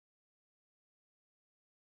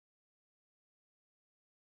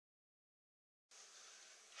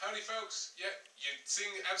Howdy folks, yeah, you're seeing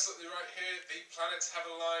it absolutely right here. The planets have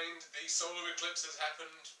aligned, the solar eclipse has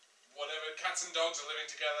happened, whatever, cats and dogs are living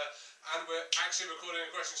together, and we're actually recording a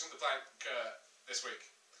Questions from the Blank this week.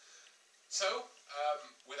 So,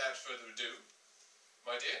 without further ado,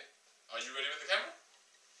 my dear, are you ready with the camera?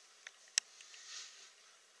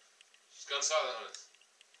 She's gone silent on us.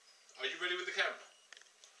 Are you ready with the camera?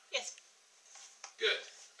 Yes. Good.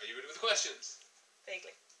 Are you ready with the questions?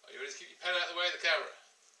 Vaguely. Are you ready to keep your pen out of the way of the camera?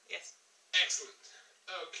 Yes. Excellent.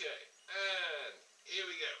 Okay, and here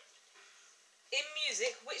we go. In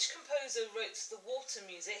music, which composer wrote the water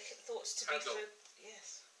music thought to be Handel. for...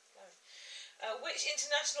 Yes. Which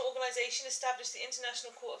international organisation established the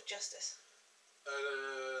International Court of Justice?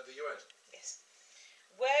 The UN. Yes.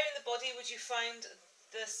 Where in the body would you find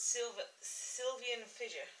the Sylvian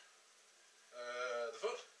fissure? The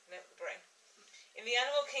foot. No, the brain. In the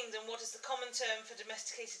animal kingdom, what is the common term for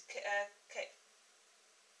domesticated kiwis?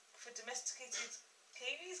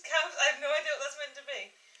 Cows? I have no idea what that's meant to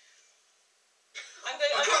be. I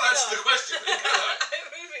can't answer the question, can I?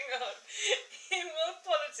 I'm moving on. In world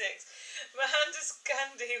politics, Mahatma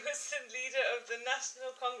Gandhi was the leader of the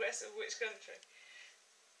National Congress of which country?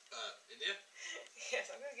 India?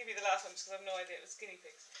 Yes, I'm going to give you the last one just because I have no idea. It was guinea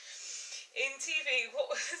pigs. In TV, what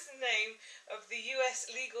was the name of the US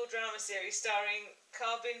legal drama series starring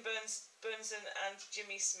Corbin Burnson and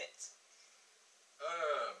Jimmy Smits?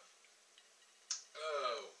 I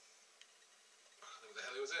don't know what the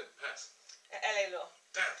hell he was in. Pass. LA Law.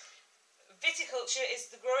 Damn. Viticulture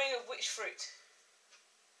is the growing of which fruit?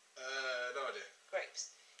 No idea.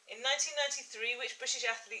 Grapes. In 1993, which British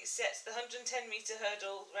athlete set the 110-metre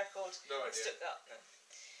hurdle record No in idea. Stuttgart? No.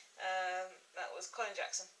 That was Colin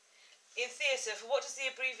Jackson. In theatre, for what does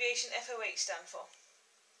the abbreviation FOH stand for?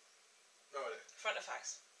 No idea. Front of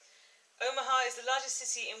house. Omaha is the largest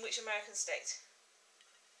city in which American state?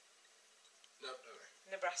 No idea.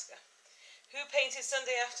 Nebraska. Who painted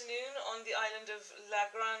Sunday Afternoon on the island of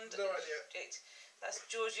La Grande? No idea. That's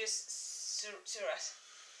Georgius Seurat.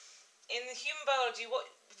 In human biology,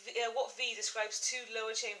 what V describes two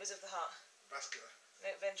lower chambers of the heart? Vascular.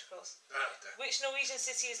 No, ventricles. Damn. Which Norwegian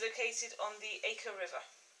city is located on the Aker River?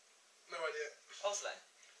 No idea. Oslo.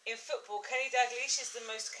 In football, Kenny Dalglish is the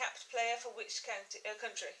most capped player for which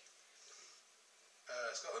country?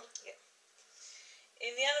 Scotland? Yeah.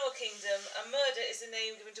 In the animal kingdom, a murder is the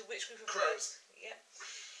name given to which group of Crows. birds? Yeah.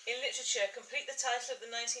 In literature, complete the title of the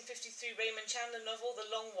 1953 Raymond Chandler novel, The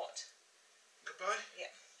Long What? Goodbye? Yeah.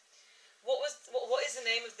 What is the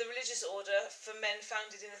name of the religious order for men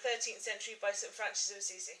founded in the 13th century by St. Francis of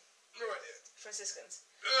Assisi? No idea. Franciscans.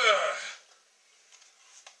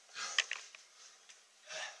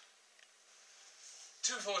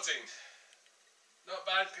 2:14. Not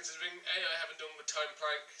bad considering A, I haven't done the time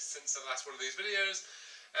plank since the last one of these videos,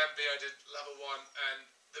 and B, I did level 1 and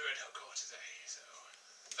the Red Hot Core today, so...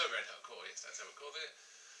 The Red Hot Core, yes, that's how we called it.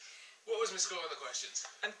 What was my score on the questions?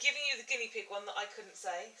 I'm giving you the guinea pig one that I couldn't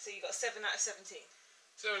say, so you got 7 out of 17.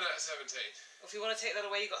 7 out of 17. Or if you want to take that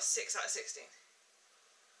away, you got 6 out of 16.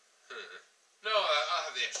 No, I'll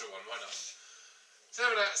have the extra one, why not?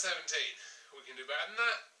 7 out of 17. We can do better than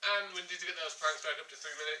that, and we need to get those planks back up to 3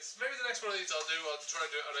 minutes. Maybe the next one of these I'll try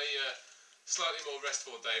and do it on a slightly more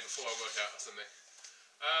restful day before I work out or something.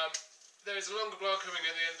 There is a longer vlog coming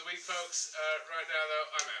at the end of the week, folks. Right now,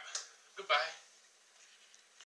 though, I'm out. Goodbye.